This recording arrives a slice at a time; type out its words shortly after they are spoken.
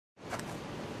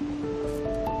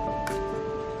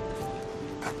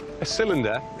A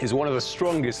cylinder is one of the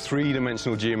strongest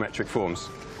three-dimensional geometric forms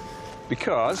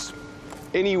because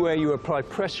anywhere you apply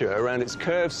pressure around its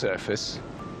curved surface,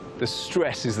 the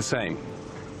stress is the same.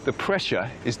 The pressure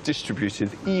is distributed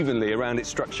evenly around its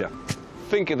structure.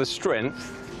 Think of the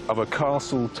strength of a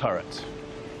castle turret.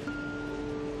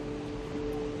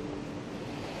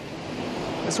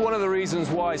 It's one of the reasons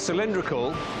why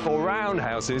cylindrical or round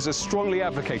houses are strongly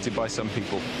advocated by some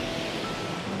people.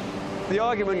 The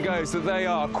argument goes that they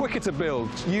are quicker to build,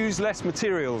 use less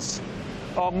materials,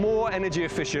 are more energy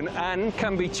efficient and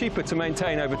can be cheaper to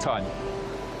maintain over time.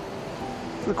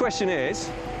 The question is,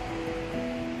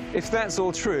 if that's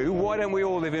all true, why don't we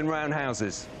all live in round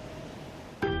houses?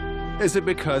 Is it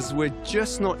because we're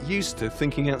just not used to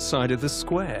thinking outside of the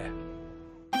square?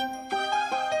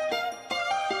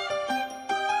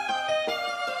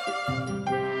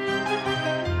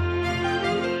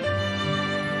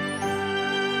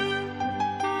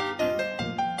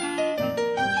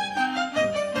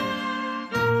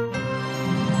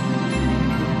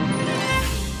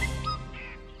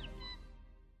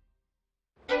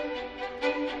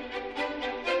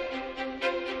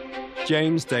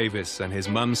 James Davis and his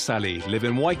mum Sally live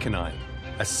in Waikanae,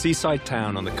 a seaside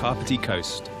town on the Kapiti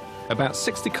coast, about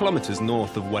 60 kilometres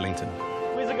north of Wellington.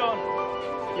 Where's it gone?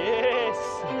 Yes!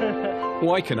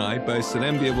 Waikanae boasts an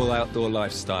enviable outdoor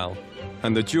lifestyle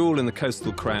and the jewel in the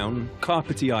coastal crown,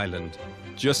 Kapiti Island,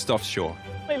 just offshore.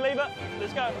 Hey, leave it.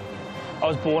 Let's go. I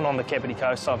was born on the Kapiti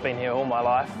coast, so I've been here all my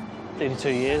life, 32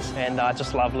 years, and I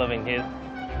just love living here.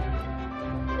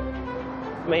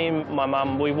 Me and my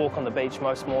mum, we walk on the beach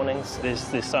most mornings.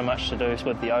 There's so much to do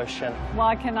with the ocean.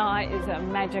 Waikanae is a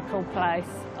magical place.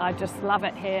 I just love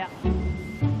it here.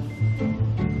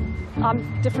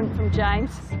 I'm different from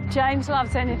James. James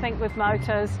loves anything with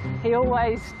motors. He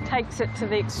always takes it to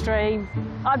the extreme.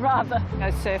 I'd rather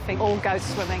go surfing or go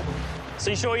swimming.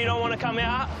 So you sure you don't want to come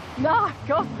out? No,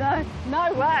 God, no.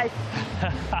 No way.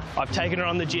 I've taken her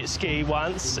on the jet ski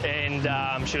once,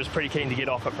 and she was pretty keen to get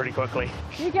off it pretty quickly.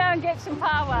 You go and get some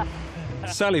power.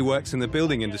 Sally works in the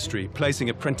building industry,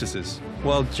 placing apprentices,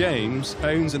 while James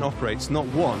owns and operates not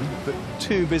one, but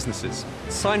two businesses,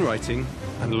 signwriting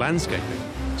and landscaping.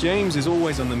 James is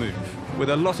always on the move, with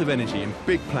a lot of energy and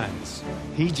big plans.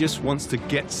 He just wants to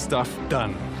get stuff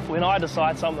done. When I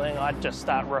decide something, I just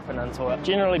start ripping into it.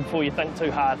 Generally before you think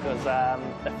too hard, because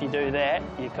if you do that,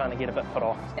 you kind of get a bit put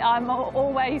off. I'm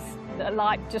always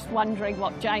like just wondering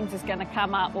what James is going to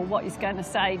come up or what he's going to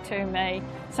say to me.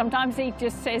 Sometimes he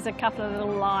just says a couple of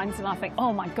little lines and I think,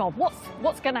 oh my God,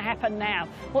 what's going to happen now?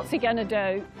 What's he going to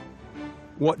do?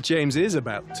 What James is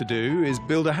about to do is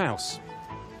build a house.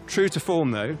 True to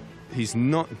form though, he's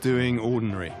not doing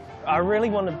ordinary. I really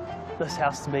wanted this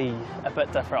house to be a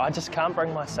bit different. I just can't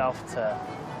bring myself to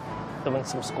doing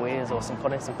some squares or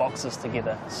putting some boxes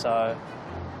together. So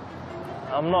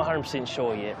I'm not 100%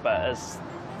 sure yet, but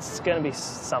it's going to be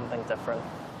something different.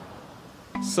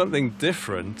 Something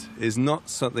different is not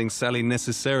something Sally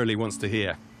necessarily wants to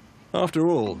hear. After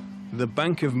all, the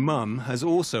Bank of Mum has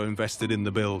also invested in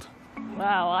the build.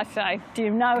 Well, I say, do you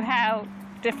know how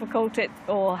difficult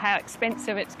or how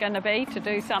expensive it's going to be to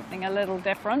do something a little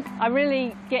different? I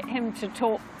really get him to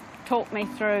talk me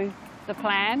through the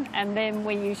plan, and then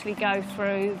we usually go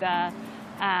through the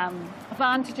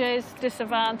advantages,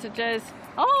 disadvantages.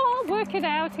 Oh, I'll work it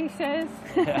out, he says.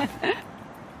 Yeah.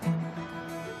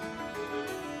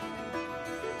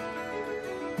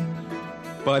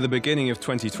 By the beginning of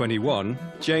 2021,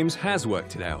 James has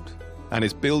worked it out and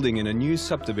is building in a new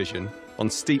subdivision on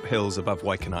steep hills above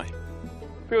Waikanae.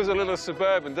 Feels a little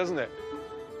suburban, doesn't it?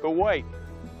 But wait,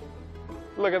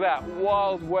 look at that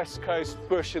wild west coast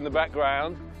bush in the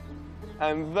background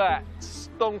and that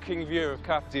stonking view of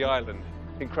Kapiti Island.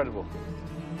 Incredible.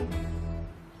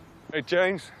 Hey,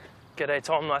 James. G'day,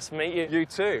 Tom. Nice to meet you. You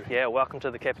too. Yeah, welcome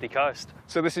to the Kapiti coast.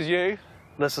 So this is you?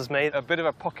 This is me. A bit of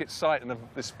a pocket site in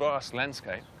this vast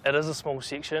landscape. It is a small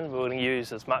section. We're going to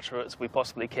use as much of it as we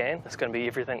possibly can. It's going to be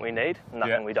everything we need,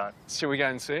 nothing we don't. Shall we go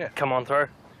and see it? Come on through.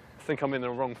 I think I'm in the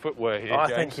wrong footwear here, I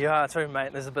James. think you are too,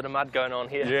 mate. There's a bit of mud going on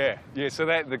here. Yeah, so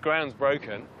the ground's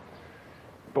broken.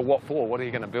 But what for? What are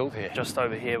you going to build here? Just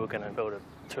over here, we're going to build a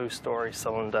 2-storey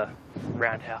cylinder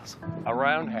roundhouse. A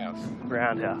roundhouse?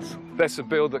 Roundhouse. That's a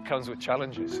build that comes with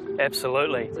challenges.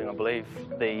 Absolutely. I believe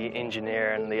the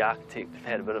engineer and the architect have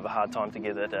had a bit of a hard time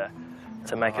together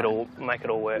to make it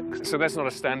all work. So that's not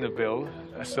a standard build,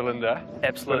 a cylinder?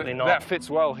 Absolutely not. That fits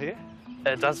well here?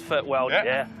 It does fit well,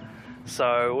 yeah.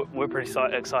 So we're pretty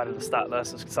excited to start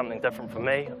this. It's something different for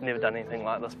me. I've never done anything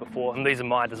like this before. And these are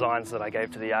my designs that I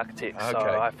gave to the architect. Okay. So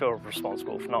I feel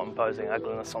responsible for not imposing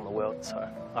ugliness on the world. So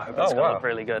I hope it's going to look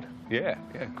really good. Yeah,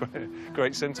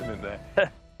 great sentiment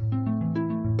there.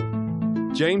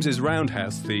 James's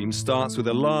roundhouse theme starts with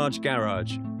a large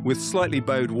garage with slightly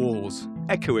bowed walls,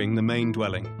 echoing the main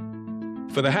dwelling.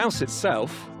 For the house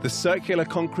itself, the circular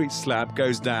concrete slab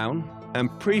goes down and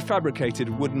prefabricated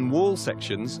wooden wall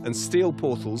sections and steel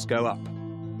portals go up.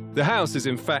 The house is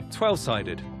in fact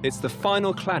 12-sided. It's the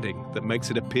final cladding that makes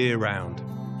it appear round.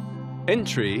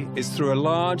 Entry is through a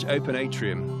large open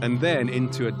atrium and then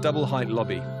into a double-height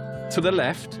lobby. To the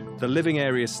left, the living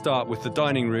areas start with the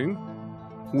dining room,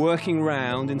 working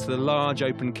round into the large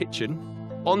open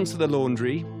kitchen, onto the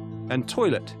laundry and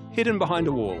toilet hidden behind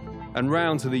a wall, and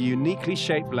round to the uniquely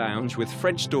shaped lounge with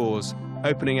French doors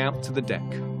opening out to the deck.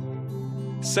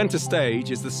 Centre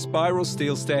stage is the spiral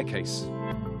steel staircase.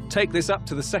 Take this up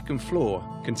to the second floor,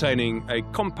 containing a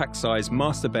compact-sized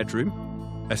master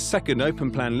bedroom, a second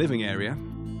open-plan living area,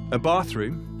 a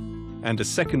bathroom, and a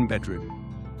second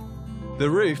bedroom. The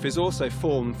roof is also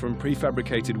formed from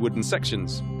prefabricated wooden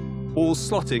sections, all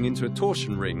slotting into a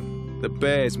torsion ring that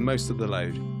bears most of the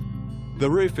load. The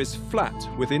roof is flat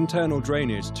with internal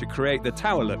drainage to create the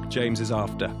tower look James is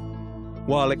after,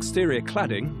 while exterior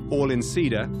cladding, all in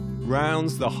cedar,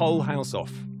 rounds the whole house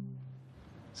off.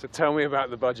 So tell me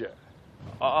about the budget.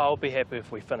 I'll be happy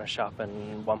if we finish up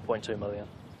in 1.2 million.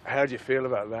 How do you feel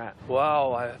about that?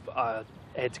 Well, I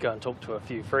had to go and talk to a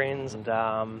few friends, and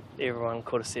everyone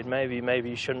could have said maybe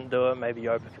you shouldn't do it, maybe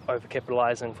you're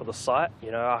overcapitalising for the site.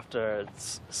 You know, after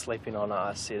sleeping on it,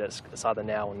 I said it's either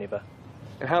now or never.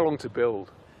 And how long to build?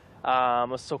 I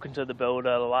was talking to the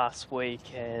builder last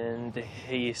week, and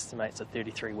he estimates a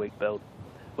 33-week build,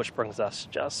 which brings us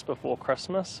just before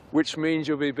Christmas. Which means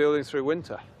you'll be building through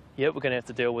winter? Yeah, we're going to have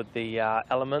to deal with the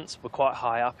elements. We're quite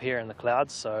high up here in the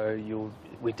clouds, so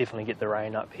we definitely get the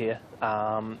rain up here.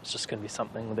 It's just going to be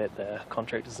something that the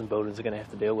contractors and builders are going to have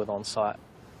to deal with on site.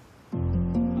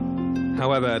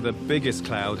 However, the biggest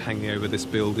cloud hanging over this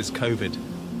build is COVID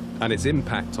and its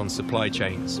impact on supply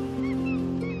chains.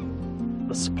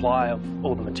 The supply of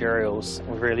all the materials,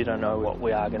 we really don't know what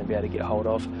we are going to be able to get hold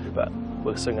of, but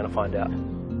we're soon going to find out.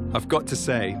 I've got to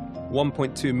say,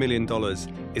 $1.2 million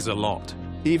is a lot.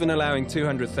 Even allowing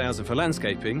 $200,000 for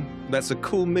landscaping, that's a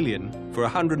cool million for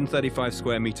 135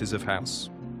 square meters of house.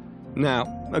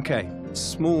 Now, okay,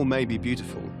 small may be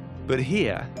beautiful, but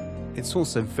here, it's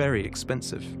also very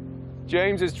expensive.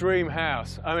 James's dream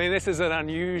house. I mean, this is an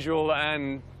unusual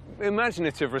and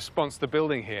imaginative response to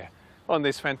building here on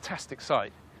this fantastic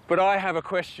site. But I have a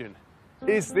question.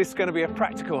 Is this going to be a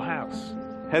practical house?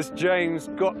 Has James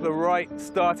got the right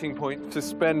starting point to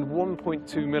spend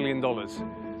 $1.2 million?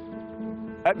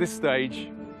 At this stage,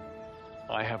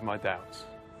 I have my doubts.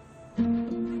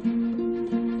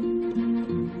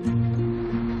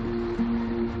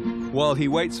 While he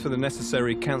waits for the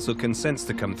necessary council consents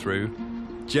to come through,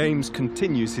 James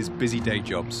continues his busy day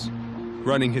jobs,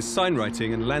 running his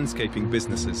signwriting and landscaping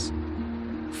businesses.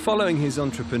 Following his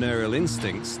entrepreneurial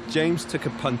instincts, James took a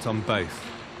punt on both,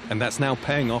 and that's now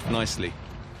paying off nicely.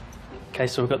 Okay,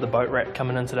 so we've got the boat wrap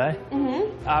coming in today.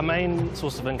 Our main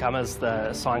source of income is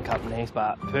the sign companies,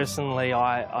 but personally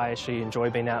I actually enjoy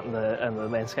being out in the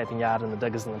landscaping yard and the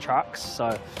diggers and the trucks.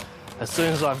 So as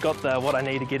soon as I've got what I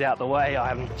need to get out the way,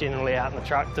 I'm generally out in the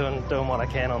truck doing what I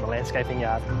can on the landscaping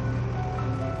yard.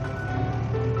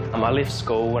 I left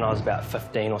school when I was about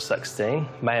 15 or 16.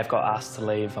 May have got asked to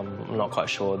leave, I'm not quite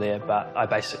sure there, but I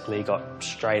basically got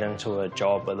straight into a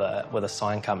job with a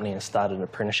sign company and started an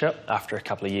apprenticeship. After a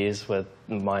couple of years with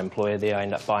my employer there, I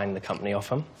ended up buying the company off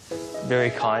him. Very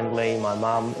kindly, my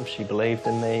mum, she believed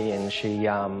in me, and she,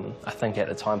 I think at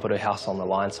the time, put her house on the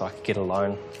line so I could get a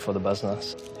loan for the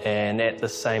business. And at the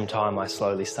same time, I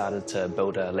slowly started to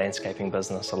build a landscaping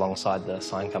business alongside the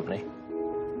sign company.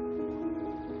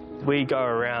 We go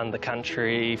around the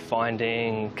country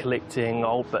collecting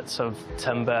old bits of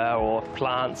timber or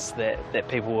plants that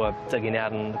people are digging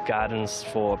out in gardens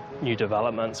for new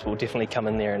developments. We'll definitely come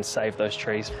in there and save those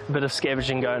trees. A bit of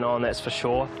scavenging going on, that's for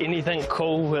sure. Anything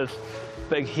cool with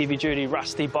big heavy-duty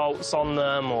rusty bolts on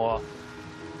them or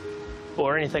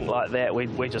anything like that,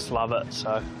 we just love it.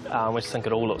 So we just think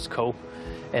it all looks cool.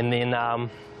 And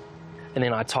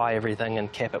then I tie everything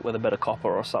and cap it with a bit of copper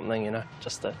or something, you know,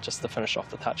 just to finish off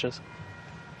the touches.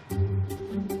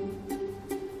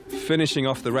 Finishing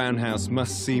off the roundhouse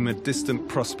must seem a distant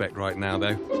prospect right now,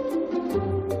 though.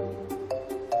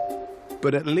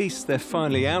 But at least they're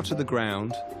finally out of the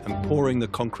ground and pouring the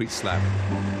concrete slab.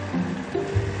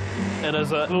 It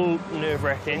is a little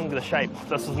nerve-wracking, the shape.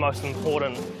 This is the most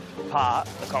important part,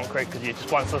 the concrete,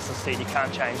 because once this is set, you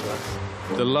can't change this.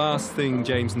 The last thing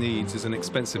James needs is an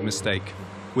expensive mistake.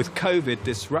 With COVID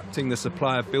disrupting the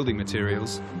supply of building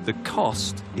materials, the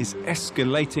cost is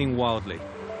escalating wildly.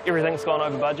 Everything's gone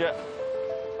over budget.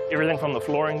 Everything from the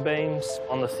flooring beams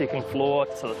on the second floor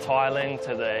to the tiling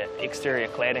to the exterior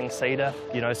cladding cedar.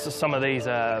 You know, so some of these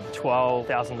are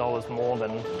 $12,000 more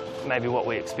than maybe what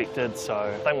we expected, so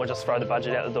I think we'll just throw the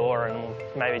budget out the door and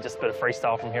maybe just a bit of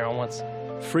freestyle from here onwards.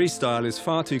 Freestyle is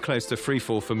far too close to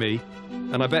freefall for me,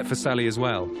 and I bet for Sally as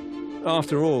well.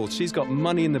 After all, she's got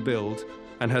money in the build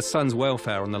and her son's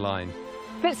welfare on the line.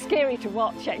 Bit scary to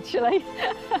watch, actually.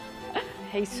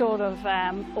 He sort of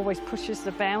always pushes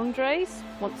the boundaries,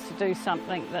 wants to do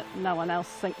something that no one else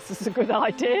thinks is a good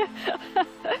idea.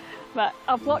 But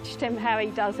I've watched him how he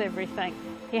does everything.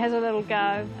 He has a little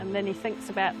go and then he thinks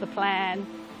about the plan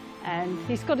and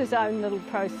he's got his own little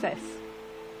process.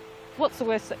 What's the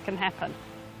worst that can happen?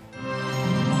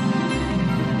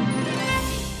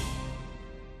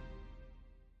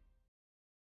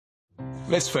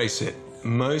 Let's face it,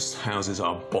 most houses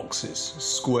are boxes,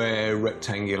 square,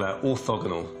 rectangular,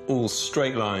 orthogonal, all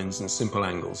straight lines and simple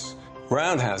angles.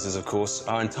 Round houses, of course,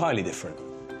 are entirely different.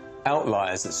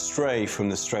 Outliers that stray from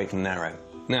the straight and narrow.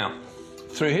 Now,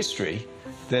 through history,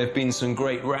 there have been some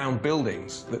great round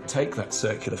buildings that take that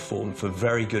circular form for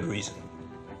very good reason.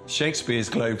 Shakespeare's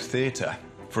Globe Theatre,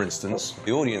 for instance,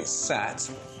 the audience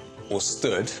sat or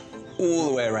stood all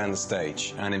the way around the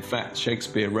stage, and in fact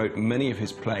Shakespeare wrote many of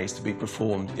his plays to be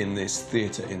performed in this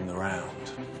theatre in the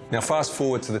round. Now fast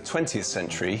forward to the 20th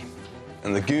century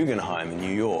and the Guggenheim in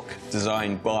New York,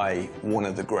 designed by one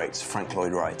of the greats, Frank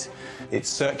Lloyd Wright. Its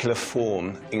circular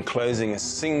form enclosing a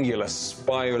singular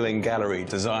spiralling gallery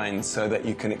designed so that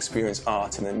you can experience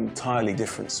art in an entirely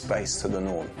different space to the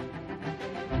norm.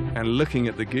 And looking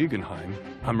at the Guggenheim,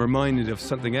 I'm reminded of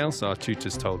something else our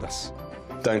tutors told us.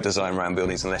 Don't design round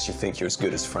buildings unless you think you're as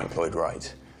good as Frank Lloyd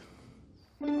Wright.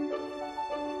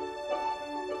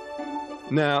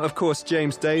 Now, of course,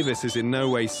 James Davis is in no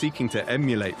way seeking to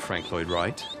emulate Frank Lloyd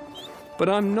Wright, but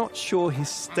I'm not sure his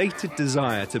stated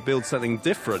desire to build something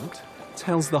different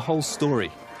tells the whole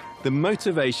story. The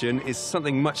motivation is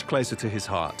something much closer to his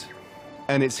heart.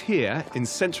 And it's here in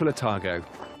central Otago,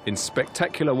 in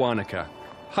spectacular Wanaka,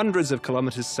 hundreds of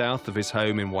kilometres south of his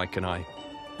home in Waikanae.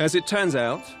 As it turns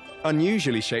out,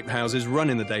 unusually shaped houses run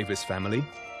in the Davis family.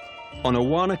 On a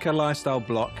Wanaka lifestyle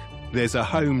block, there's a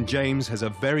home James has a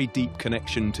very deep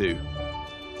connection to.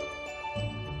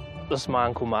 This is my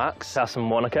Uncle Mark's house in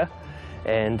Wanaka,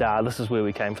 and this is where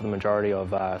we came for the majority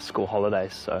of school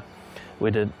holidays. So we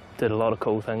did a lot of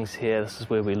cool things here. This is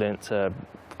where we learnt to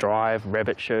drive,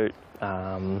 rabbit shoot,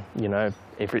 you know,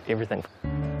 everything.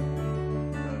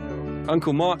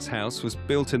 Uncle Mark's house was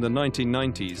built in the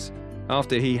 1990s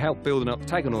after he helped build an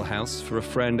octagonal house for a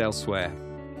friend elsewhere.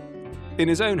 In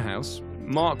his own house,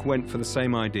 Mark went for the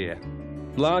same idea,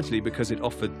 largely because it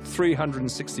offered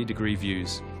 360-degree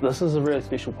views. This is a really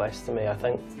special place to me, I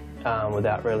think.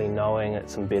 Without really knowing,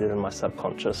 it's embedded in my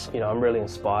subconscious. You know, I'm really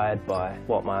inspired by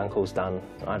what my uncle's done.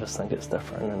 I just think it's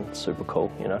different and super cool,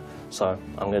 you know. So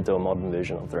I'm going to do a modern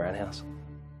version of the roundhouse.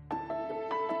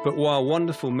 But while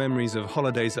wonderful memories of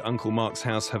holidays at Uncle Mark's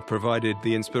house have provided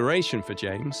the inspiration for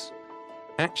James,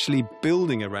 actually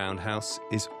building a roundhouse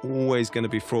is always going to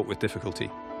be fraught with difficulty.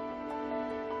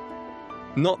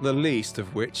 Not the least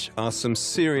of which are some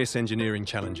serious engineering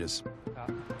challenges.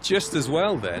 Just as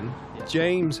well then,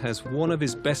 James has one of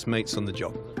his best mates on the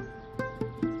job.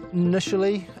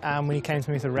 Initially, when he came to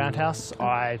me with the roundhouse,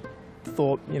 I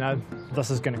thought, you know, this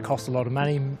is going to cost a lot of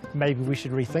money, maybe we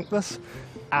should rethink this.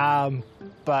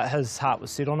 But his heart was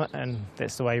set on it, and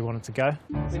that's the way he wanted to go.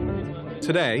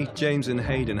 Today, James and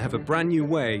Hayden have a brand new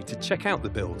way to check out the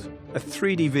build, a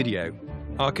 3D video.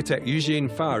 Architect Eugene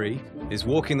Fari is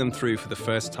walking them through for the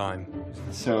first time.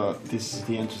 So this is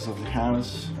the entrance of the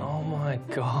house. Oh my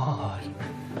God.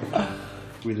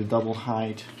 With a double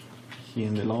height here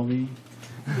in the lobby.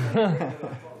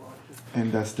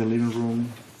 And that's the living room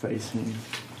facing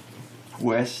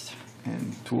west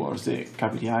and towards the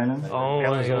Kapiti Island. Oh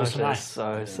my gosh, that's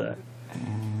so sick.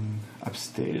 And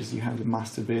upstairs you have the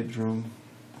master bedroom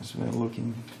as well,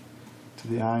 looking to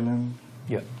the island.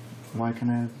 Yep.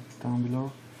 Waikanae down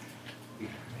below.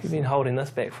 You've been holding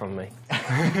this back from me.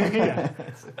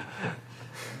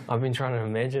 I've been trying to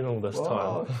imagine all this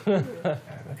time. We're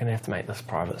going to have to make this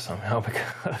private somehow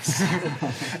because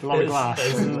A lot of glass.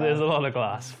 There's a lot of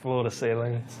glass, floor to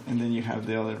ceiling. And then you have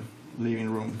the other living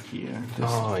room here. This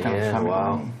Oh kind of yeah, family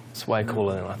wow. room. It's way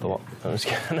cooler than I thought it was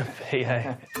going to be,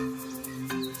 eh?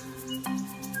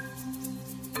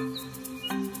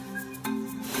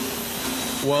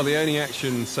 While the only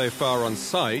action so far on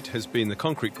site has been the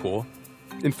concrete pour,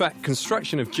 in fact,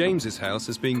 construction of James's house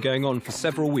has been going on for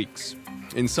several weeks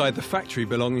inside the factory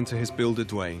belonging to his builder,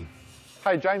 Dwayne.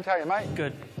 Hey James, how are you, mate?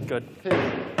 Good, good.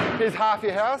 Here's half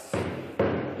your house.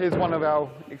 Here's one of our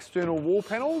external wall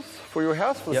panels for your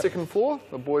house for the second floor.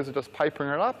 The boys are just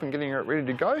papering it up and getting it ready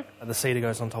to go. The cedar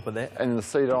goes on top of that. And the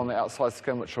cedar on the outside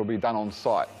skin, which will be done on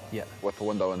site with the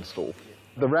window install.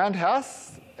 The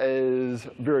roundhouse is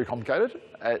very complicated.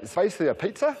 It's basically a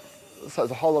pizza, so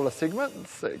it's a whole lot of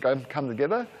segments that come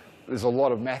together. There's a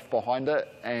lot of math behind it,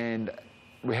 and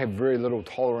we have very little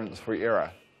tolerance for error.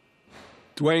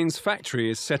 Dwayne's factory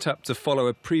is set up to follow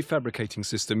a prefabricating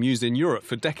system used in Europe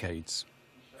for decades.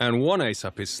 And one ace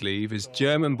up his sleeve is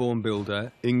German-born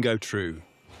builder Ingo True.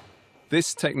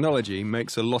 This technology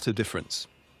makes a lot of difference,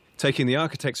 taking the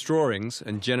architect's drawings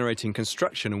and generating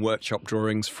construction and workshop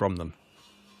drawings from them.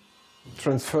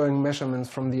 Transferring measurements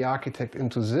from the architect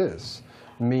into this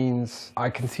means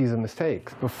I can see the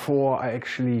mistakes before I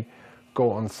actually go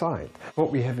on site.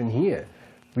 What we have in here,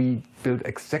 we built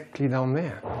exactly down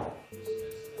there.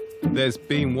 There's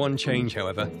been one change,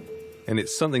 however, and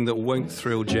it's something that won't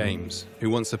thrill James, who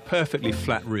wants a perfectly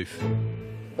flat roof.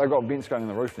 They've got vents going in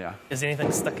the roof now. Is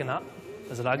anything sticking up?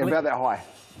 Is it ugly? About that high.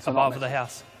 So above the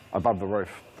house? Above the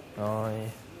roof. Oh, yeah.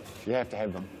 You have to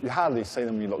have them. You hardly see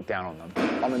them when you look down on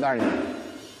them. I mean, they're only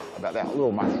about that, a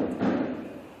little mushroom.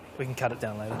 We can cut it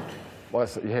down later. Well,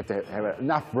 you have to have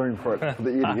enough room for it for the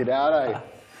ear to get out, eh?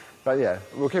 But yeah,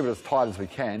 we'll keep it as tight as we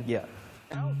can. Yeah.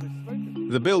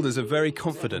 The builders are very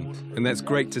confident, and that's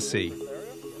great to see.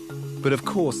 But of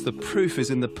course, the proof is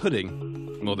in the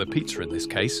pudding, or the pizza in this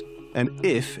case, and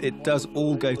if it does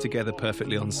all go together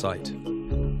perfectly on site.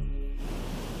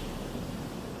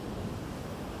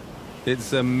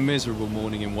 It's a miserable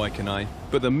morning in Waikanae,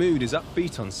 but the mood is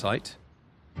upbeat on site.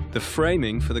 The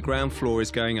framing for the ground floor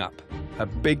is going up. A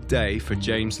big day for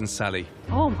James and Sally.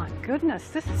 Oh my goodness,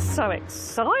 this is so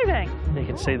exciting. You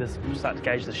can see this, start to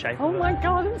gauge the shape of it. Oh my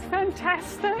God, it's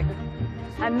fantastic.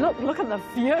 And look at the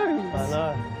views. I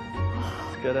know.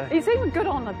 It's good, eh? It's even good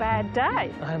on a bad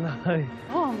day. I know.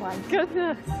 Oh my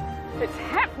goodness, it's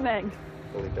happening.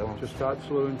 Just start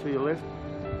slewing to your left.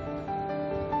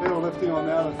 Little lifting on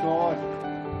the other side.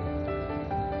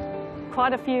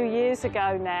 Quite a few years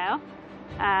ago now,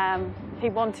 he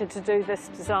wanted to do this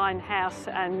design house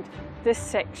and this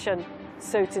section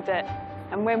suited it.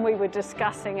 And when we were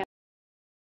discussing it,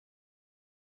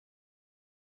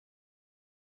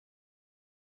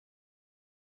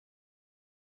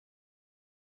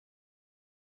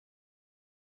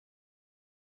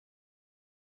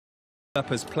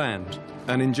 Up as planned,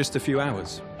 and in just a few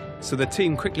hours. So the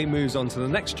team quickly moves on to the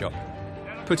next job,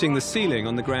 putting the ceiling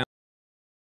on the ground.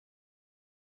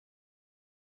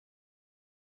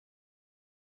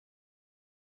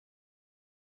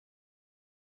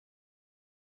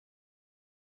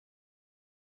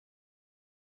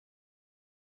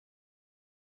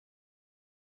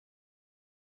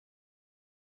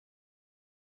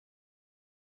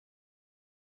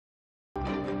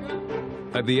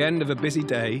 At the end of a busy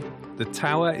day, the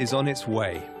tower is on its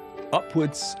way,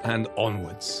 upwards and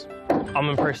onwards. I'm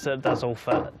impressed that it does all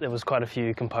fit. There was quite a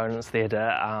few components there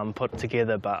to put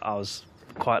together, but I was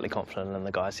quietly confident in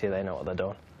the guys here. They know what they're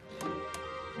doing.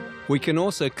 We can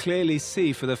also clearly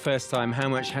see for the first time how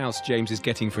much house James is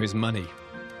getting for his money.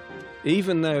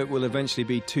 Even though it will eventually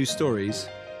be 2 stories,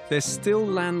 there's still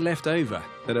land left over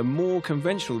that a more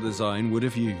conventional design would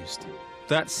have used.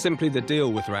 That's simply the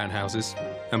deal with roundhouses,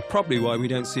 and probably why we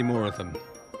don't see more of them.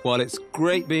 While it's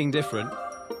great being different,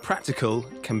 practical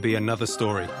can be another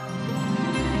story.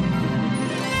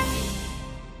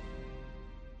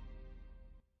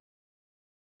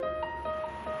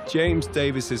 James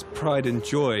Davis's pride and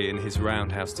joy in his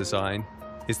roundhouse design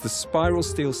is the spiral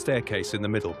steel staircase in the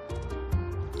middle.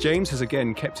 James has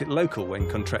again kept it local when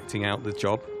contracting out the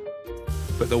job,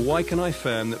 but the Waikanae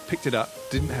firm that picked it up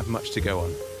didn't have much to go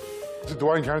on.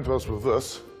 Dwayne came to us with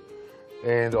this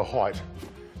and a height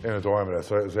and a diameter,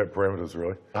 so it's that parameters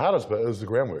really. The hardest bit is the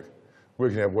groundwork.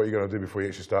 Working out what you're going to do before you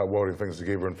actually start welding things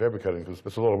together and fabricating, because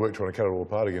it's a lot of work trying to cut it all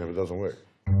apart again if it doesn't work.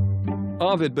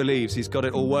 Arvid believes he's got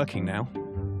it all working now.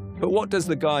 But what does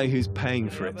the guy who's paying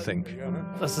for it think?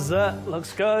 This is it.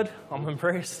 Looks good. I'm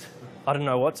impressed. I didn't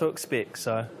know what to expect,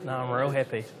 so no, I'm real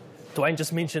happy. Dwayne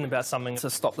just mentioned about something to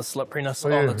stop the slipperiness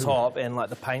on the top and like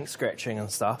the paint scratching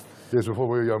and stuff. Yes, before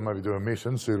we maybe do a mesh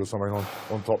insert or something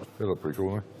on top. That'd look pretty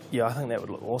cool, eh? Yeah, I think that would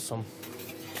look awesome.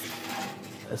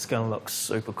 It's going to look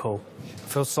super cool.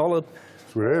 Feels solid.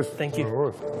 That's where it is. Thank you.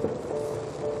 All right.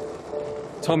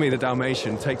 Tommy the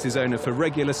Dalmatian takes his owner for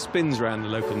regular spins around the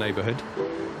local neighbourhood.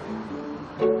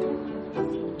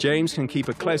 James can keep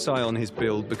a close eye on his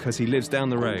build because he lives down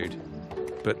the road,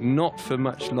 but not for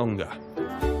much longer.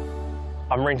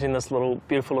 I'm renting this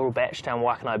beautiful little batch down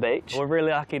Waikanae Beach. We're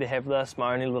really lucky to have this.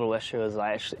 My only little issue is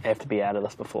I actually have to be out of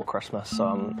this before Christmas, so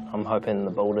I'm hoping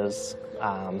the builders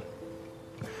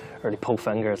really pull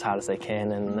finger as hard as they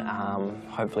can and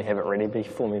hopefully have it ready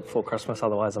for me before Christmas,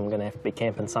 otherwise I'm going to have to be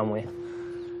camping somewhere.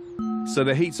 So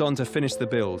the heat's on to finish the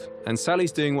build, and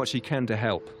Sally's doing what she can to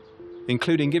help,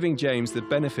 including giving James the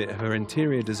benefit of her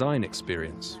interior design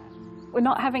experience. We're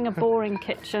not having a boring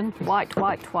kitchen, white,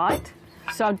 white, white.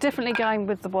 So I'm definitely going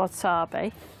with the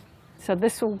wasabi. So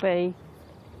this will be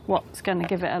what's going to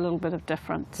give it a little bit of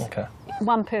difference. Okay.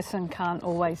 One person can't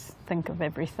always think of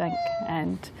everything,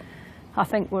 and I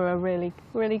think we're a really,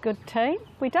 really good team.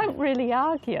 We don't really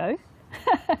argue,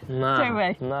 No, do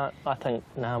we? No, I think,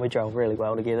 no, we gel really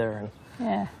well together and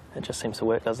Yeah. it just seems to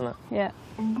work, doesn't it? Yeah.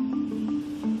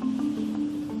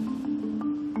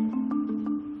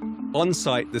 On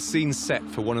site, the scene's set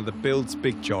for one of the build's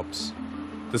big jobs.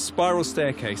 The spiral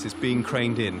staircase is being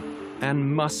craned in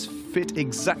and must fit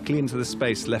exactly into the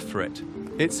space left for it.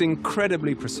 It's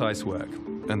incredibly precise work,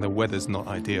 and the weather's not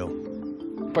ideal.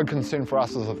 Big concern for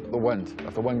us is the wind.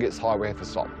 If the wind gets high, we have to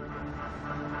stop.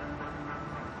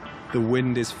 The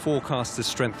wind is forecast to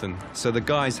strengthen, so the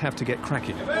guys have to get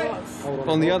cracking.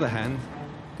 On the other hand,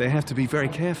 they have to be very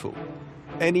careful.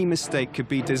 Any mistake could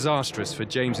be disastrous for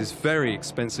James's very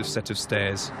expensive set of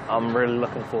stairs. I'm really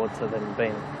looking forward to them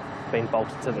being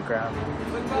bolted to the ground.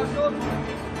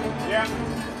 Yeah.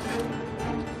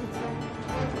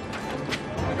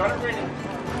 I got it ready.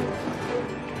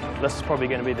 This is probably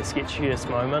going to be the sketchiest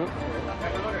moment.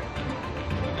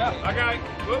 Yeah, okay.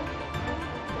 Whoop.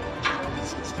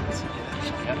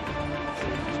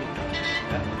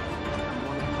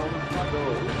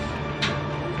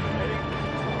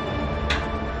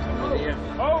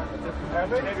 Oh,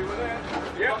 heavy with that.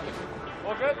 Yeah,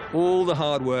 all good. All the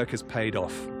hard work has paid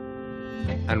off,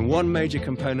 and one major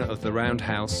component of the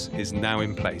roundhouse is now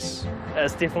in place.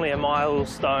 It's definitely a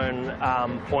milestone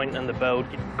point in the build,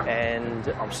 and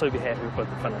I'm super happy with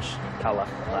the finished colour.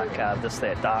 Like just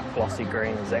that dark glossy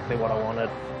green, exactly what I wanted.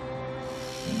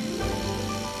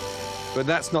 But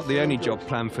that's not the only job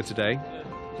planned for today.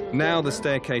 Now the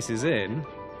staircase is in,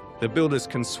 the builders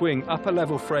can swing upper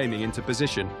level framing into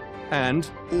position, and,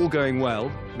 all going well,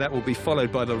 that will be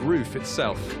followed by the roof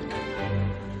itself.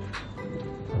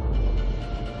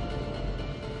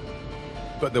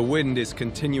 But the wind is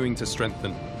continuing to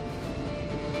strengthen.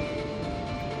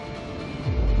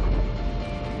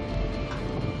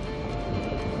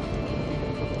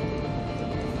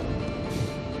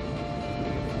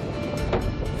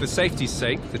 For safety's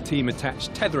sake, the team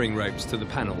attached tethering ropes to the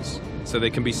panels so they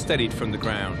can be steadied from the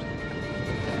ground.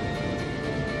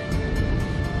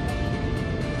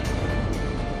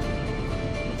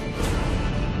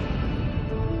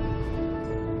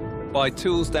 By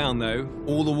tools down though,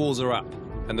 all the walls are up,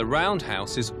 and the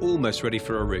roundhouse is almost ready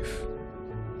for a roof.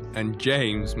 And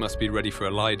James must be ready for a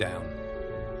lie down.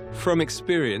 From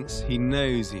experience, he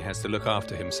knows he has to look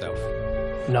after himself.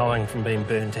 Knowing from being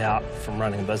burnt out from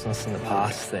running a business in the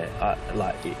past that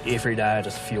every day I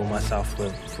just fuel myself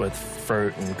with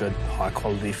fruit and good high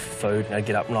quality food. I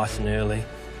get up nice and early,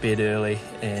 bed early,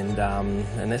 and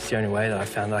that's the only way that I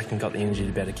found that I can got the energy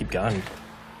to be able to keep going.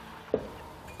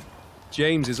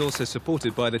 James is also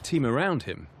supported by the team around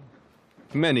him.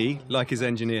 Many, like his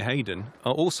engineer Hayden,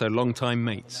 are also long-time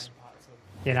mates.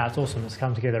 Yeah, no, it's awesome. It's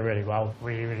come together really well,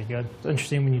 really, really good. It's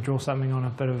interesting when you draw something on a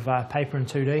bit of paper in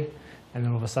 2D, and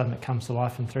then all of a sudden it comes to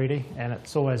life in 3D, and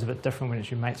it's always a bit different when it's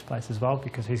your mate's place as well,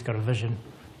 because he's got a vision,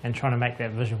 and trying to make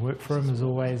that vision work for him is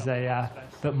always a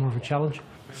bit more of a challenge.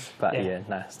 But yeah,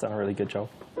 no, it's done a really good job.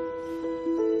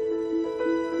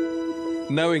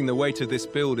 Knowing the weight of this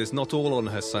build is not all on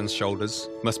her son's shoulders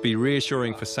must be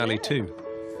reassuring for Sally too.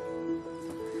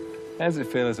 How does it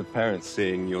feel as a parent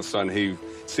seeing your son, who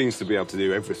seems to be able to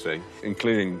do everything,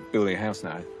 including building a house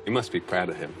now? You must be proud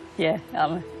of him. Yeah,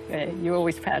 you're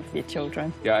always proud of your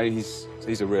children. Yeah, he's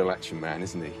a real action man,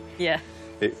 isn't he? Yeah.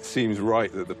 It seems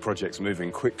right that the project's moving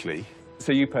quickly.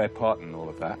 So you play a part in all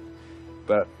of that.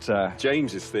 But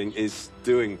James's thing is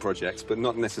doing projects, but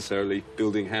not necessarily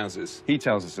building houses. He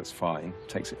tells us it's fine,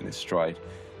 takes it in his stride.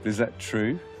 But is that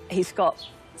true? He's got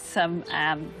some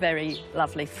very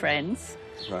lovely friends.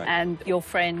 Right. And your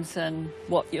friends and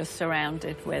what you're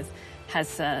surrounded with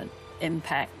has an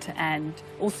impact. And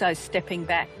also stepping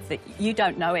back, that you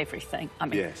don't know everything. I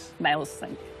mean, yes. Males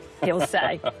think. He'll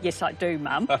say, yes, I do,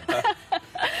 Mum.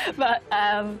 but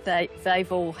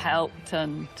they've all helped,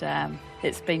 and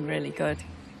it's been really good.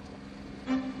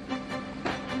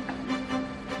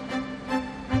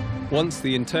 Once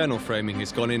the internal framing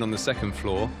has gone in on the second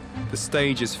floor, the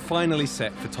stage is finally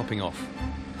set for topping off.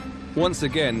 Once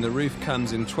again, the roof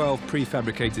comes in 12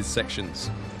 prefabricated sections,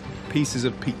 pieces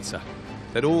of pizza,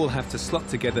 that all have to slot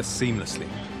together seamlessly.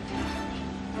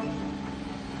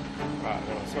 Right, I'm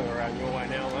going to swing around your way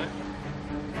now, mate.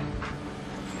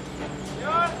 There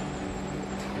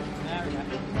we go.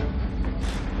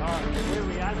 Alright, where are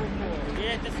we aiming for?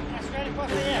 Yeah, just straight across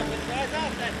there. Just goes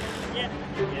up. Yeah,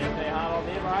 stay hard on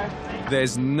there, bro.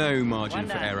 There's no margin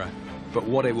for error, but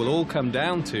what it will all come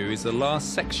down to is the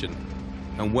last section,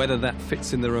 and whether that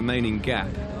fits in the remaining gap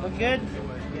Look good?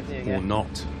 or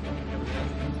not.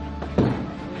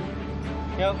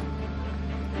 Go.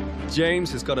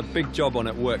 James has got a big job on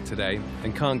at work today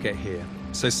and can't get here,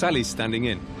 so Sally's standing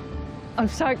in. I'm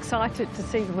so excited to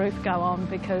see the roof go on,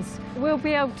 because we'll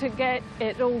be able to get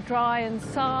it all dry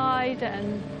inside,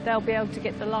 and they'll be able to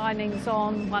get the linings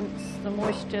on once the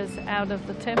moisture's out of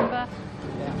the timber.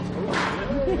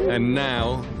 And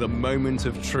now, the moment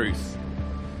of truth.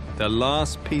 The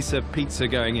last piece of pizza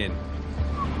going in.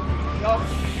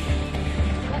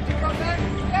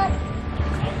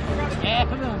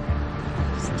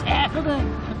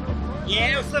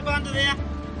 Yeah, it'll slip under there.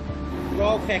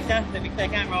 Roll factor that they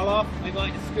can't roll off. We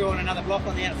might just screw on another block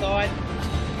on the outside.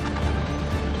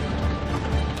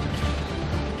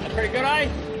 That's pretty good, eh?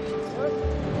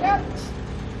 Yep.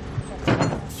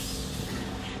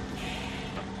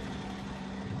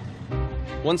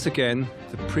 Once again,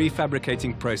 the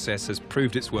prefabricating process has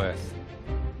proved its worth.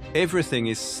 Everything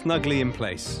is snugly in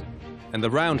place, and the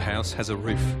roundhouse has a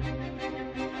roof.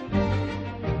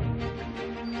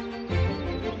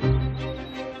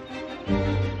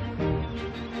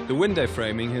 The window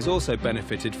framing has also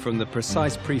benefited from the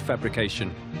precise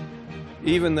prefabrication.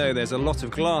 Even though there's a lot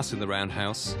of glass in the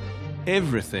roundhouse,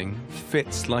 everything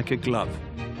fits like a glove.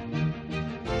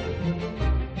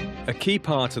 A key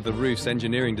part of the roof's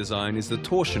engineering design is the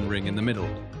torsion ring in the middle.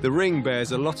 The ring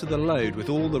bears a lot of the load, with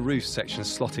all the roof sections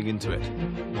slotting into it.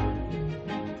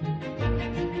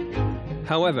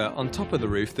 However, on top of the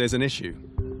roof there's an issue.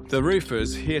 The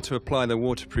roofers, here to apply the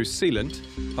waterproof sealant,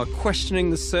 are questioning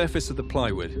the surface of the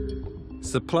plywood.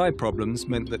 Supply problems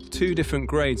meant that 2 different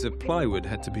grades of plywood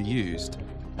had to be used,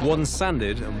 one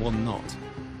sanded and one not.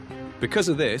 Because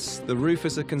of this, the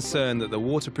roofers are concerned that the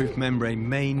waterproof membrane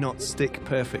may not stick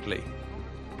perfectly.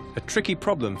 A tricky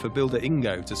problem for builder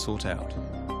Ingo to sort out.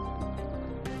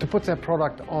 To put that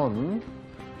product on,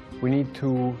 we need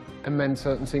to amend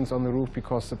certain things on the roof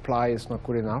because the ply is not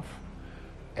good enough.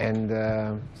 And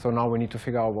so now we need to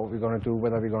figure out what we're going to do,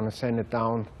 whether we're going to sand it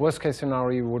down. Worst case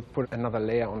scenario, we would put another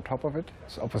layer on top of it.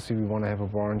 So obviously we want to have a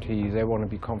warranty. They want to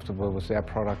be comfortable with their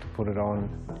product to put it on.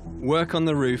 Work on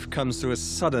the roof comes to a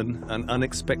sudden and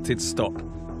unexpected stop,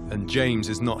 and James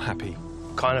is not happy.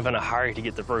 Kind of in a hurry to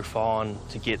get the roof on,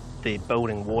 to get the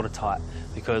building watertight,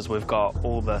 because we've got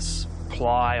all this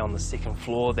ply on the second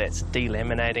floor that's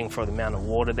delaminating for the amount of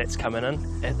water that's coming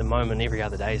in. At the moment, every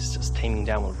other day is just teeming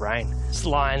down with rain. Just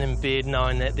lying in bed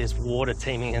knowing that there's water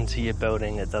teeming into your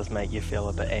building, it does make you feel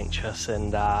a bit anxious,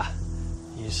 and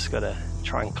you just got to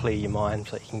try and clear your mind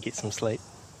so you can get some sleep.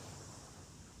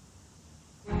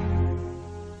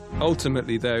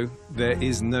 Ultimately, though, there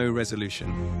is no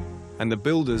resolution, and the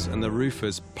builders and the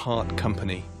roofers part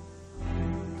company.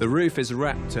 The roof is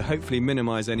wrapped to hopefully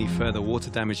minimise any further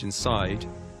water damage inside,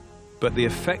 but the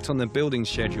effect on the building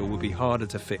schedule will be harder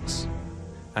to fix.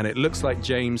 And it looks like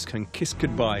James can kiss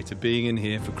goodbye to being in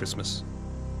here for Christmas.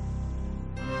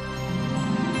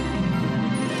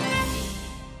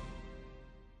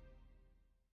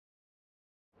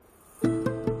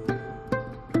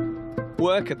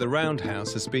 Work at the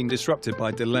roundhouse has been disrupted by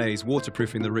delays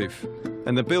waterproofing the roof,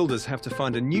 and the builders have to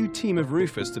find a new team of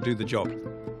roofers to do the job.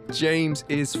 James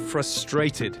is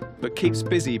frustrated, but keeps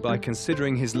busy by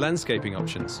considering his landscaping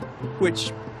options,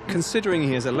 which, considering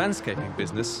he has a landscaping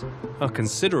business, are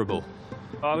considerable.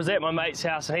 I was at my mate's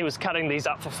house and he was cutting these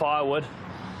up for firewood.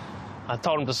 I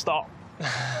told him to stop.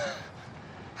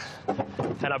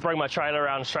 And I bring my trailer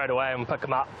around straight away and pick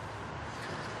them up.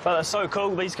 But they're so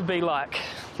cool. These could be like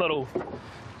little,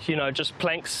 you know, just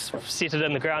planks set it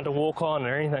in the ground to walk on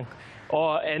or anything.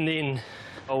 And then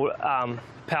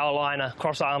power liner,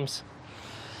 cross arms.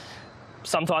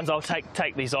 Sometimes I'll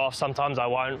take these off, sometimes I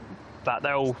won't, but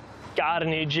they're all garden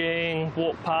edging,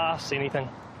 walk past, anything.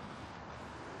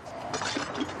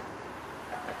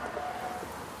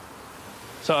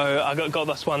 So I got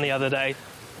this one the other day.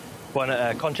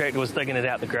 A contractor was digging it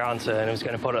out the ground and he was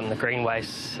going to put it in the green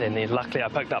waste, and then luckily I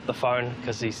picked up the phone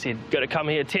because he said, "Got to come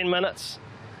here 10 minutes."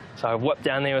 So I whipped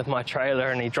down there with my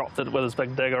trailer and he dropped it with his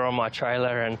big digger on my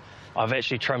trailer, and I've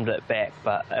actually trimmed it back,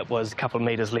 but it was a couple of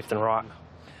metres left and right.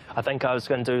 I think I was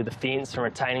going to do the fence and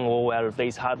retaining wall out of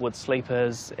these hardwood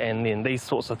sleepers, and then these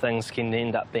sorts of things can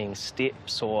end up being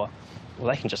steps, or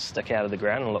well, they can just stick out of the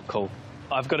ground and look cool.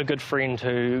 I've got a good friend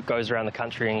who goes around the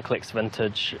country and collects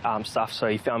vintage stuff, so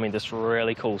he found me this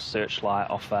really cool searchlight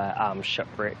off a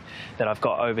shipwreck that I've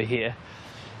got over here.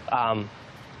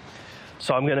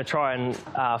 So I'm going to try and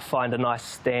find a nice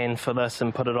stand for this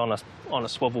and put it on a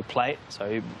swivel plate,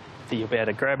 so you'll be able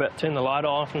to grab it, turn the light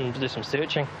off and do some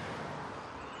searching.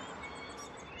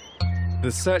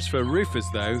 The search for roofers,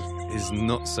 though, is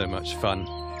not so much fun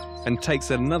and takes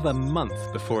another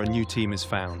month before a new team is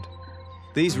found.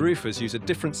 These roofers use a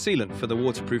different sealant for the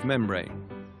waterproof membrane.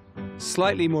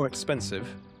 Slightly more expensive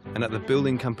and at the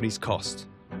building company's cost.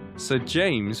 So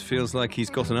James feels like he's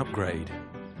got an upgrade.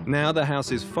 Now the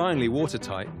house is finally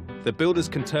watertight, the builders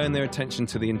can turn their attention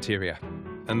to the interior.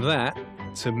 And that,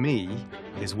 to me,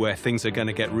 is where things are going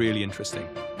to get really interesting.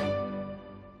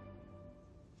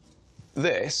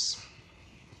 This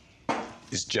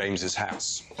is James's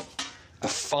house. A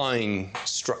fine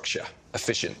structure,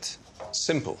 efficient,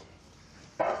 simple.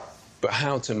 But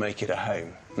how to make it a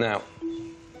home? Now,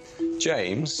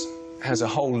 James has a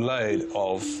whole load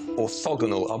of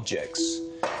orthogonal objects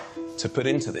to put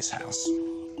into this house.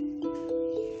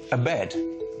 A bed,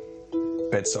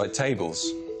 bedside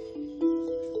tables,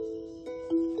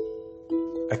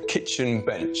 a kitchen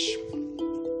bench.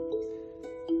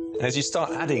 As you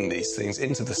start adding these things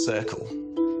into the circle,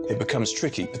 it becomes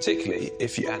tricky, particularly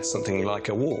if you add something like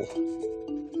a wall.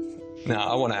 Now,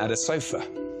 I want to add a sofa,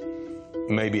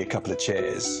 maybe a couple of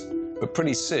chairs, but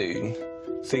pretty soon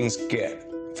things get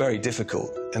very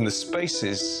difficult, and the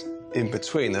spaces in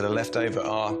between that are left over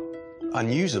are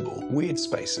unusable, weird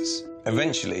spaces.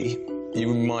 Eventually,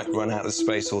 you might run out of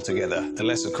space altogether,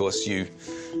 unless, of course, you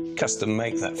custom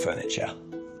make that furniture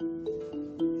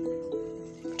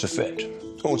to fit.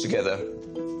 Altogether,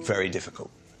 very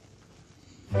difficult.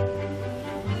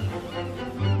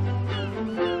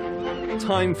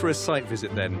 Time for a site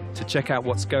visit then, to check out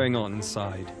what's going on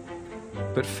inside.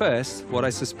 But first, what I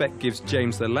suspect gives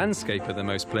James the landscaper the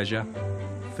most pleasure,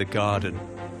 the garden.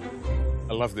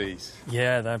 I love these.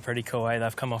 Yeah, they're pretty cool, eh?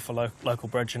 They've come off a local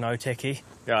bridge in Otaki.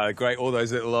 Yeah, they're great, all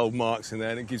those little old marks in there,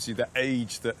 and it gives you the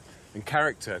age and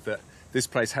character that this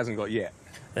place hasn't got yet.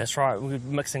 That's right, we're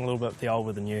mixing a little bit of the old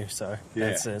with the new, so yeah.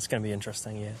 It's going to be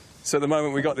interesting, yeah. So at the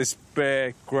moment we've got this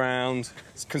bare ground,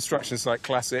 it's construction site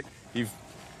classic. You've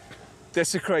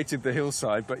desecrated the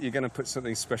hillside, but you're going to put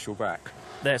something special back.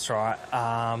 That's right.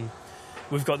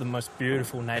 We've got the most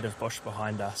beautiful native bush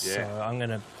behind us, so I'm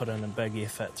going to put in a big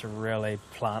effort to really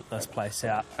plant this place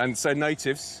out. And so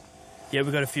natives? Yeah,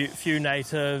 we've got a few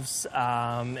natives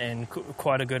and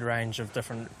quite a good range of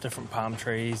different palm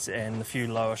trees and a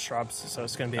few lower shrubs, so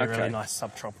it's going to be a really nice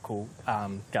subtropical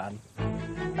garden.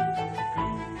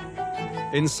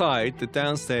 Inside, the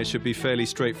downstairs should be fairly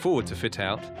straightforward to fit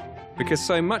out, because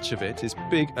so much of it is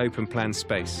big open plan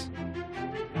space.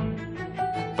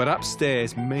 But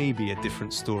upstairs may be a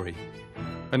different story,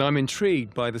 and I'm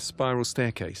intrigued by the spiral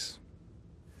staircase.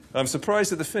 I'm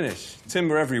surprised at the finish.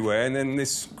 Timber everywhere, and then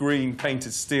this green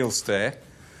painted steel stair.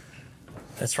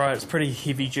 That's right, it's pretty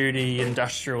heavy-duty,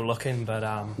 industrial looking, but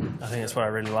I think that's what I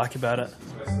really like about it.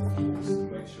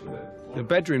 The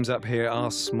bedrooms up here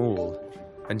are small,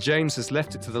 and James has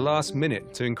left it to the last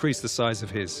minute to increase the size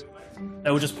of his.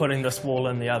 They were just putting this wall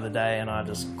in the other day, and I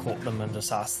just caught them and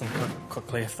just asked them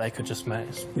quickly if they could just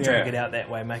drag it out that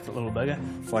way, make it a little bigger.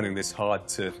 Finding this hard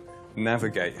to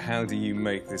navigate. How do you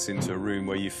make this into a room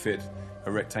where you fit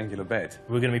a rectangular bed?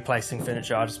 We're going to be placing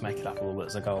furniture. I'll just make it up a little bit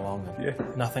as I go along.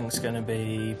 Nothing's going to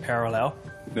be parallel.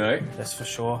 No. That's for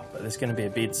sure. But there's going to be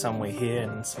a bed somewhere here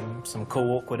and some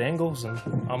cool awkward angles, and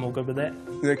I'm all good with that.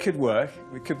 It could work.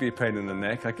 It could be a pain in the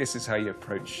neck. I guess it's how you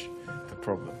approach the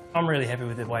problem. I'm really happy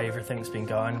with the way everything's been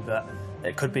going, but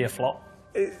it could be a flop.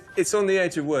 It's on the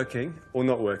edge of working or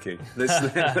not working. Let's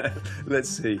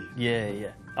see.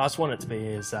 Yeah. I just want it to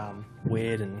be as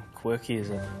weird and quirky as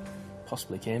it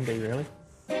possibly can be, really.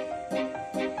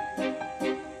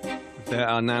 There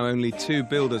are now only 2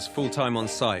 builders full-time on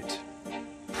site.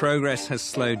 Progress has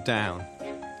slowed down,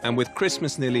 and with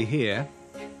Christmas nearly here,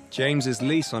 James's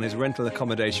lease on his rental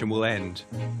accommodation will end,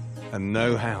 and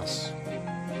no house.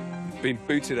 Been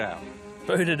booted out.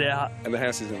 Booted out. And the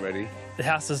house isn't ready. The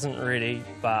house isn't ready,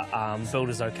 but the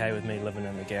builder's okay with me living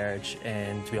in the garage,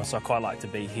 and to be honest, I quite like to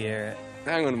be here.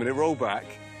 Hang on a minute, roll back.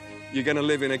 You're going to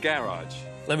live in a garage?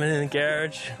 living in a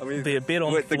garage. I mean, be a bed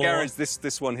on the floor. The garage,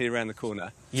 this one here around the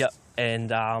corner. Yep,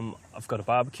 and I've got a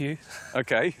barbecue.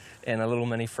 Okay. And a little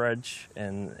mini fridge,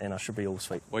 and I should be all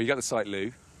sweet. Well, you got the site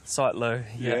loo. Site loo,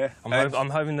 yeah. Yeah. I'm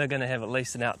hoping they're going to have at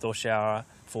least an outdoor shower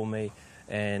for me,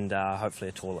 and hopefully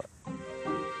a toilet.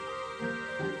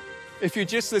 If you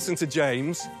just listen to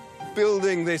James,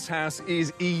 building this house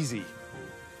is easy.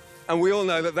 And we all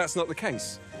know that that's not the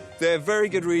case. There are very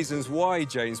good reasons why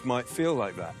James might feel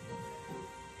like that.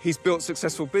 He's built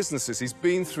successful businesses, he's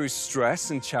been through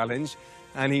stress and challenge,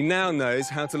 and he now knows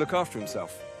how to look after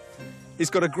himself. He's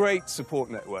got a great support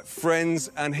network,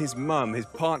 friends and his mum, his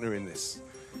partner in this.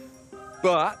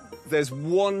 But there's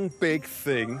one big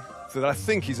thing that I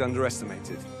think he's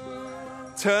underestimated.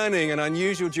 Turning an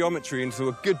unusual geometry into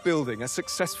a good building, a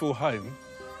successful home,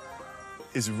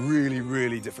 is really,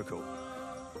 really difficult.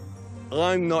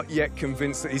 I'm not yet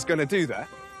convinced that he's going to do that.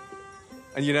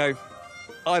 And, you know,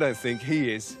 I don't think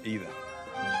he is either.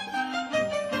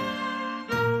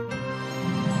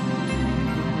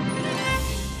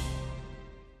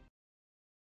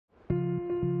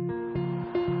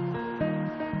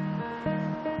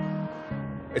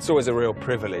 It's always a real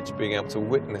privilege being able to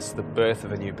witness the birth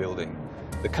of a new building,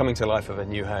 the coming to life of a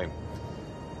new home.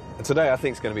 And today I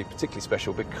think it's going to be particularly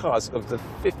special because of the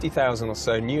 50,000 or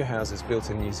so new houses built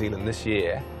in New Zealand this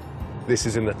year. This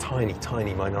is in the tiny,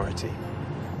 tiny minority.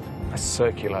 A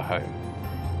circular home.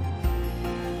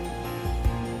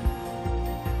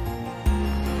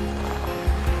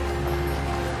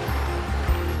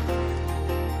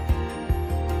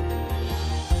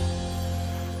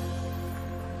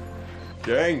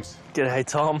 James. G'day,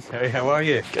 Tom. Hey, how are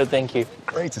you? Good, thank you.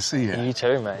 Great to see you. You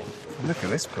too, mate. Look at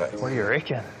this place. What do you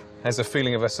reckon? Has a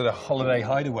feeling of a sort of holiday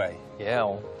hideaway. Yeah,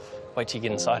 well, wait till you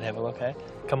get inside, have a look, eh?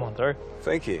 Come on through.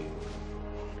 Thank you.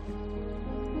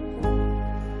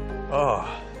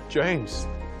 Oh, James,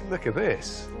 look at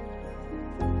this.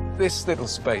 This little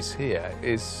space here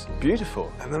is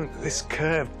beautiful. And then this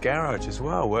curved garage as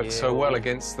well works so well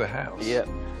against the house. Yeah.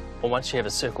 Well, once you have a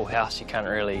circle house, you can't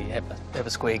really have a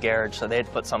square garage, so they had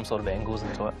to put some sort of angles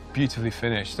into it. Beautifully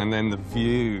finished, and then the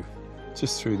view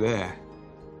just through there.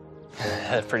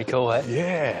 Pretty cool, eh?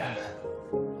 Yeah.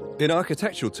 In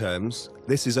architectural terms,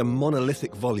 this is a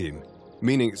monolithic volume,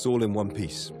 meaning it's all in one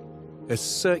piece. A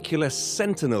circular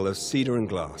sentinel of cedar and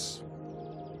glass.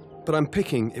 But I'm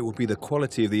picking it will be the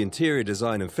quality of the interior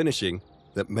design and finishing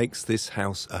that makes this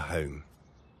house a home.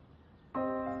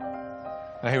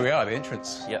 Now here we are, the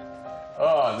entrance. Yep.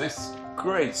 Oh, this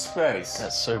great space.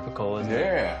 That's super cool, isn't it?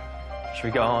 Yeah. Should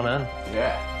we go on in?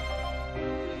 Yeah.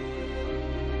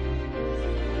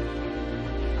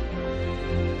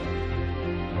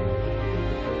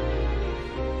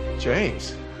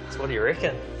 James. So what do you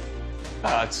reckon?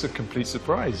 It's a complete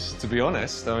surprise, to be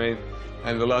honest. I mean,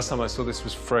 and the last time I saw this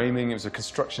was framing, it was a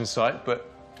construction site, but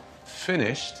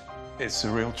finished, it's a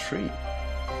real treat.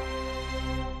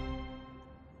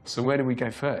 So where do we go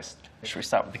first? Should we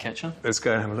start with the kitchen? Let's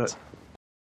go and have a look.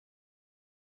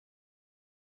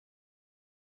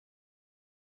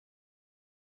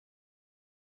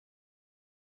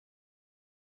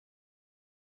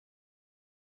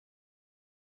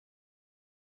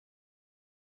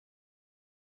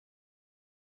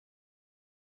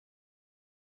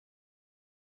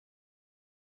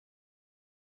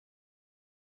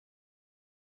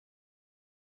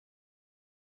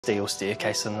 Steel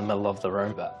staircase in the middle of the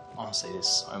room, but honestly, there's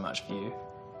so much view.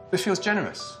 This feels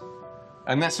generous,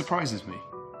 and that surprises me.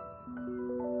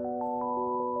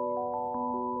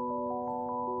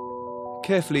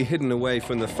 Carefully hidden away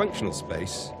from the functional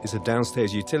space is a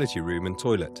downstairs utility room and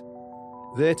toilet.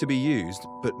 There to be used,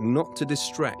 but not to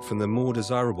distract from the more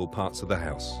desirable parts of the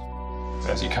house.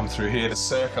 As you come through here, the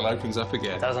circle opens up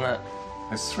again. Doesn't it?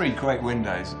 There's 3 great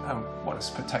windows. Oh, what a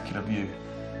spectacular view.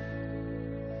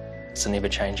 It's an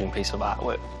ever-changing piece of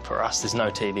artwork for us. There's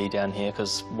no TV down here,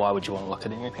 because why would you want to look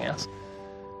at anything else?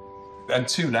 And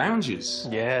 2 lounges.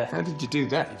 Yeah. How did you do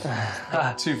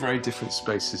that? 2 very different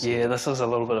spaces. Yeah, this is a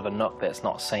little bit of a nook that's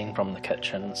not seen from the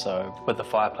kitchen, so with the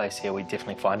fireplace here, we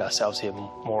definitely find ourselves here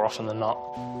more often than not.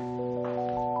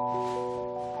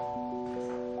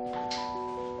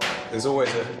 There's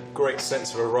always a great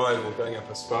sense of arrival going up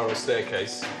a spiral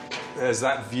staircase. There's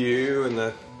that view and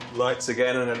the lights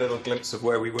again and a little glimpse of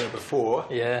where we were before.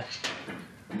 Yeah.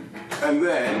 And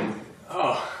then,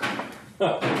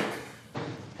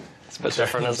 it's a bit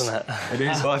different, isn't it? It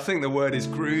is. Well, I think the word is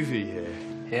groovy here.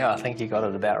 Yeah, I think you got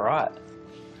it about right.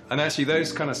 And actually,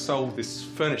 those kind of solve this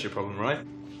furniture problem, right?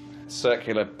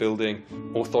 Circular building,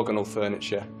 orthogonal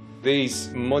furniture. These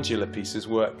modular pieces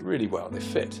work really well. They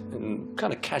fit and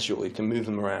kind of casual. You can move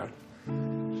them around.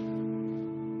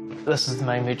 This is the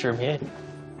main bedroom here.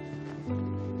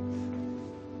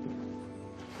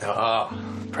 Ah,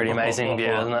 pretty amazing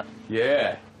view, isn't it?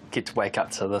 Yeah. Get to wake up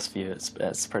to this view,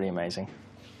 it's pretty amazing.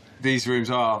 These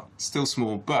rooms are still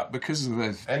small, but because of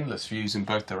the endless views in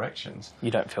both directions...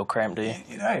 You don't feel cramped, do you?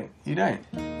 You don't.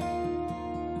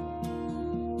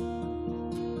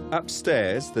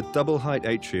 Upstairs, the double-height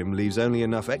atrium leaves only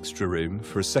enough extra room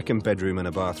for a second bedroom and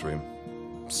a bathroom.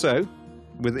 So,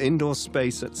 with indoor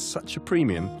space at such a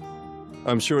premium,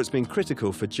 I'm sure it's been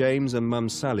critical for James and Mum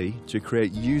Sally to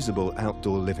create usable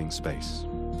outdoor living space.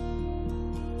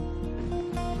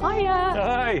 Hiya.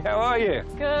 Hi, how are you?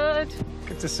 Good.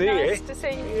 Good to see you. Nice to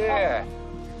see you. Yeah.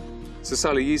 So,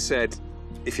 Sally, you said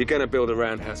if you're going to build a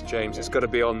roundhouse, James, it's got to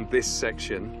be on this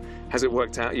section. Has it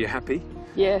worked out? Are you happy?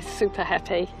 Yeah, super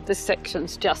happy. This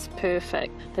section's just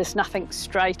perfect. There's nothing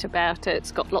straight about it.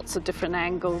 It's got lots of different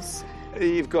angles.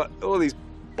 You've got all these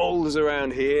boulders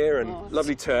around here and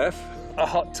lovely turf, a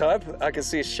hot tub. I can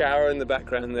see a shower in the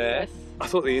background there. Yes. I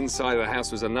thought the inside of the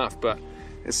house was enough, but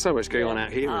there's so much going on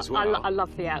out here as well. I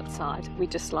love the outside. We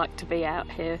just like to be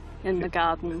out here in the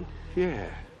garden. Yeah.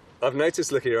 I've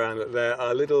noticed looking around that there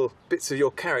are little bits of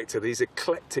your character, these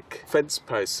eclectic fence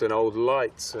posts and old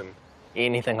lights and...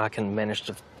 Anything I can manage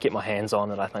to get my hands on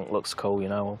that I think looks cool, you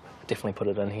know, I'll definitely put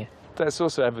it in here. That's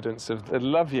also evidence of the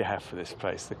love you have for this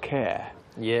place, the care.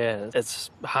 Yeah, it's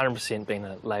 100% been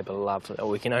a labour of love.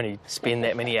 We can only spend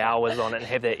that many hours on it and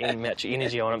have that much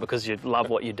energy on it because you love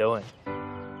what you're doing.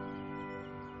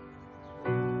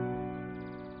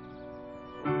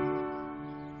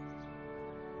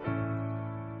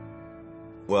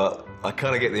 Well, I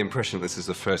kind of get the impression this is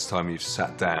the first time you've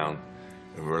sat down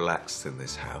and relaxed in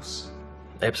this house.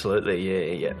 Absolutely,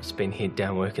 yeah. It's been head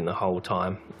down working the whole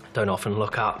time. Don't often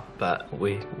look up, but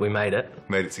we made it.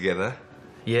 Made it together?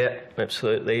 Yeah,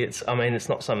 absolutely. I mean, it's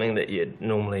not something that you'd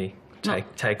normally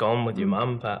take on with your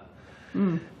mum, but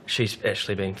she's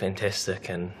actually been fantastic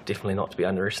and definitely not to be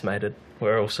underestimated.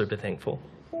 We're all super thankful.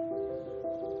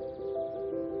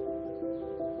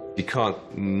 You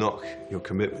can't knock your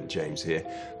commitment, James, here.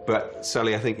 But,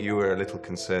 Sally, I think you were a little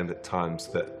concerned at times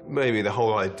that maybe the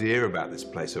whole idea about this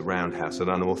place, a roundhouse, an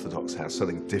unorthodox house,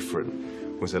 something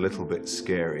different, was a little bit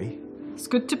scary. It's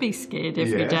good to be scared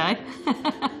every day.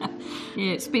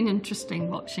 Yeah, it's been interesting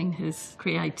watching his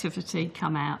creativity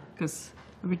come out, because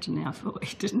originally I thought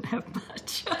he didn't have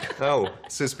much. Oh,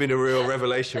 so it's been a real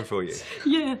revelation for you?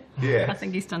 Yeah. Yeah. I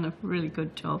think he's done a really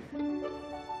good job.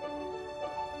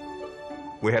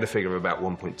 We had a figure of about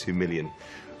 1.2 million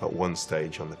at one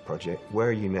stage on the project. Where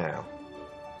are you now?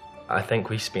 I think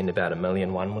we spend about $1.1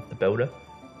 million with the builder.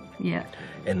 Yeah.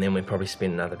 And then we probably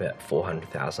spend another about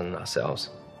 400,000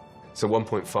 ourselves. So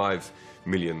 1.5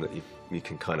 million that you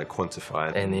can kind of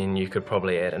quantify. And then you could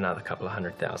probably add another couple of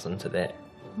 100,000 to that.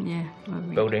 Yeah.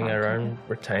 Building our own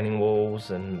retaining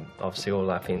walls and obviously all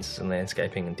our fences and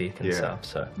landscaping and deck and stuff,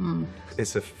 so.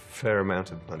 It's a fair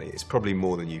amount of money. It's probably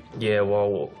more than you... Yeah,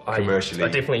 well, commercially, I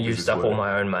definitely used up all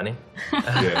my own money.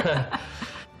 Yeah.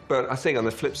 But I think on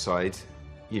the flip side,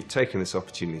 you've taken this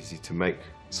opportunity to make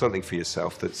something for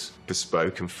yourself that's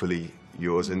bespoke and fully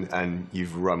yours, and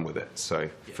you've run with it, so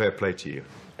fair play to you.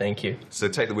 Thank you. So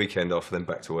take the weekend off, then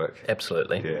back to work.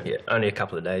 Absolutely. Yeah. Only a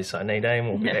couple of days I need, and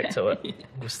we'll be back to it.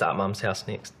 We'll start Mum's house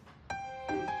next.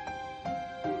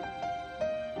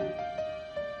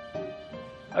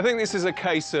 I think this is a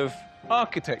case of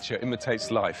architecture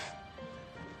imitates life.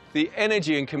 The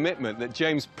energy and commitment that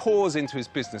James pours into his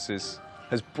businesses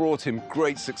has brought him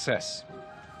great success.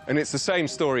 And it's the same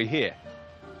story here.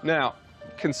 Now,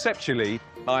 conceptually,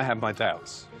 I have my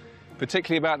doubts,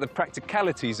 particularly about the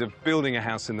practicalities of building a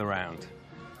house in the round.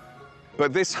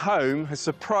 But this home has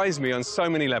surprised me on so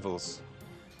many levels.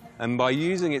 And by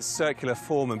using its circular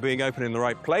form and being open in the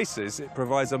right places, it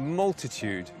provides a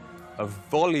multitude of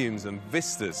volumes and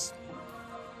vistas.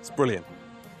 It's brilliant.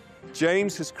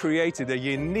 James has created a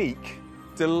unique,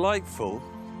 delightful,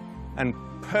 and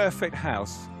perfect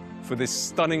house for this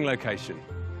stunning location.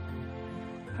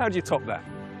 How do you top that?